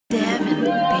What's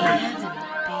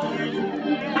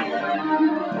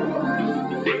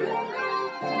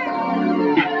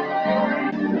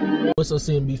up,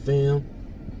 CMB fam?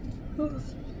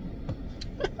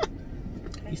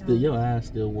 Your eyes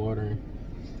still watering.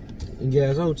 And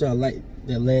guys, I hope y'all like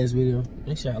that last video.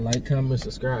 Make sure y'all like, comment,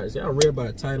 subscribe. Y'all read by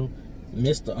the title,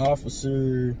 Mr.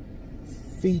 Officer,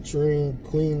 featuring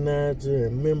Queen Naija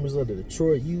and members of the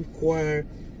Detroit Youth Choir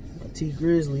by T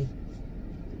Grizzly.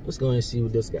 Let's go and see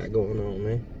what this got going on,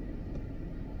 man.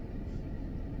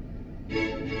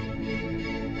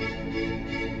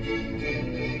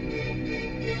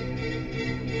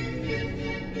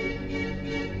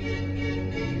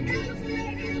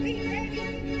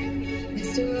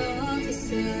 Mr.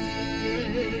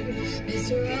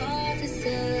 Officer,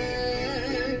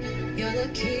 you're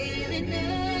killing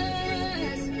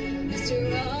us. Mr.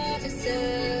 Officer,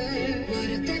 what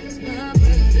if that was my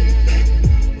brother?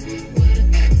 What if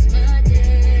that was my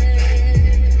dad?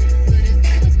 What if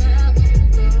that was my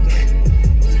uncle?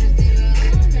 What if they were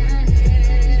all I had?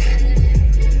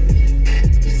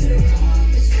 Mr.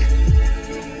 Officer,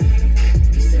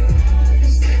 Mr.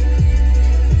 Officer,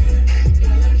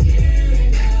 you're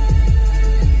killing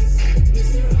us.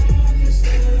 Mr.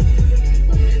 Officer,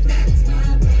 what if that was my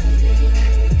brother?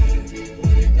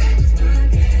 What if that was my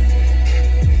dad?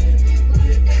 What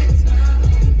if that was my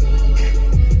uncle?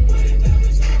 What if that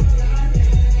was all I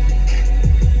had?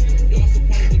 Y'all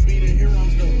supposed to be the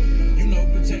heroes though, you know,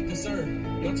 protect and serve.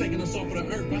 Y'all taking us off of the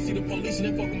earth. I see the police and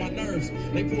they fucking my nerves.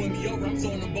 They pulling me over, I'm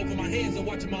showing them both of my hands and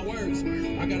watching my words.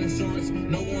 I got insurance,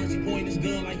 no warranty, pointing his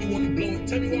gun like he wanna blow it.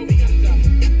 Tell me why we gotta die.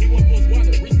 He went for his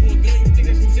wallet, reach for a gun, you think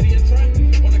that's some shit he ain't try?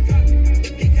 On the cop,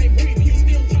 he can't breathe and you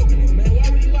still choking him, man, why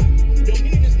would he lie? Yo, he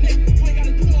in his neck, you ain't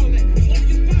gotta do all that, as long as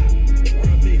you're fine.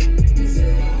 R.I.P. Mr.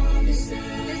 Officer,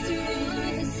 Mr.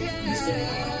 Officer, Mr.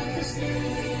 Officer,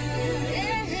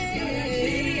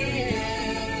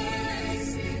 yes.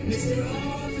 Mr.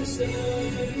 Officer,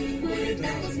 what if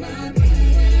that was my brother?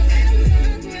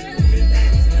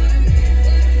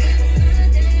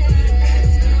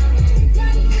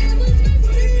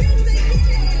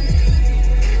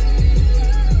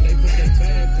 They put that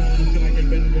badge on and feel like they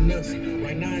better than us.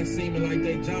 Right now it's seeming like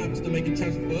their job is to make it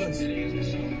chances for us.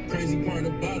 Crazy part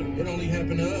about it, it only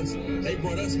happened to us. They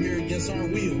brought us here against our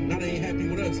will. Now they ain't happy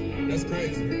with us. That's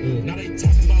crazy. Now they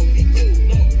talking about be cool.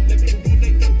 No, let people do what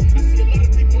they do. I see a lot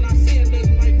of people not saying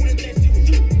nothing like, what if that shit was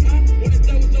you? Huh? What if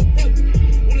that was your brother?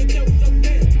 What if that was your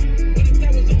dad? What if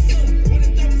that was your son? What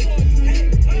if that was all you had?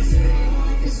 Huh? Mr.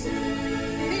 Officer, Mr. Officer,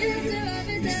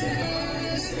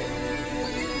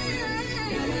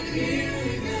 you're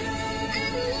killing us. I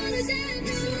don't wanna die,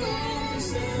 Mr.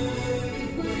 Officer,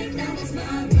 what if that was my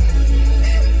brother?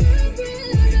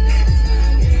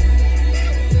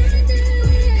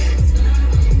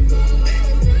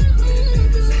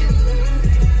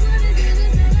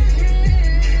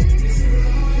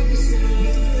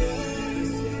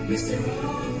 Mr.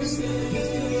 Officer,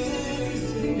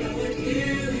 you're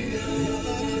killing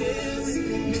us.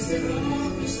 Mr.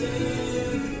 Officer,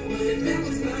 what if that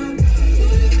was my brother?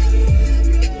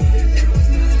 What if that was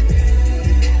my dad?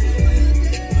 What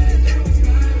if that was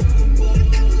my uncle?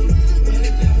 What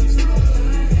if that was all I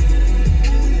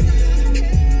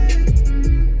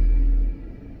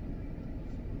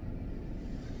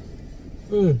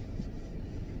had?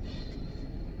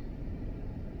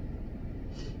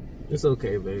 It's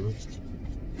okay, baby.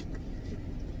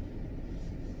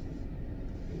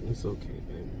 It's okay,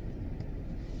 baby.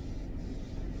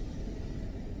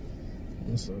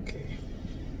 It's okay.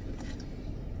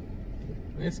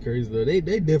 That's crazy though. They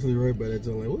definitely right by that.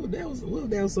 Like, what if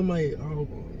that was somebody,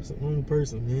 some only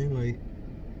person, man? Like,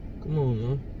 come on,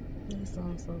 man. That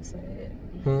sounds so sad.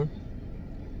 Huh?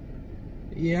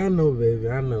 Yeah, I know, baby.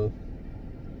 I know.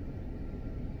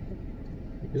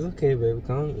 It's okay, baby.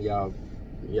 Come, y'all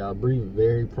breathe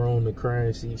very prone to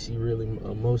crying. She really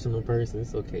emotional person.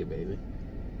 It's okay, baby.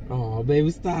 Oh,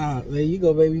 baby, stop. There you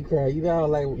go, baby, cry. You know I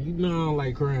don't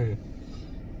like crying.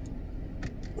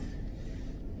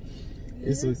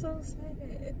 It's so sad.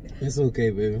 It's okay,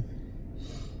 baby.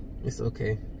 It's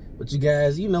okay. But you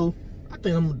guys, you know, I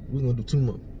think we're gonna do 2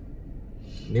 more.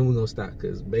 And then we're gonna stop,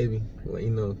 cause baby, like, you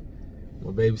know,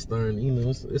 my baby's starting. You know,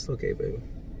 it's okay, baby.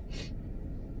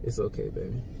 It's okay,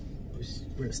 baby.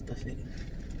 Where's stuff in it?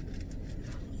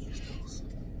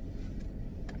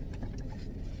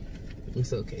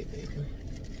 It's okay, baby.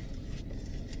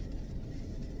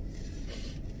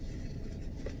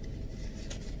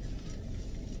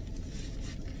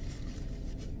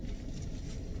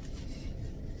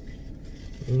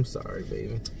 I'm sorry,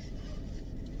 baby.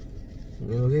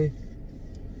 You okay?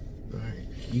 Alright.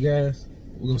 You guys,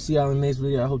 We're gonna see y'all in the next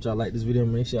video. I hope y'all like this video.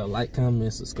 Make sure y'all like, comment,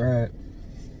 and subscribe.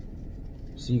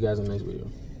 See you guys in the next video.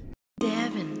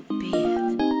 Devin.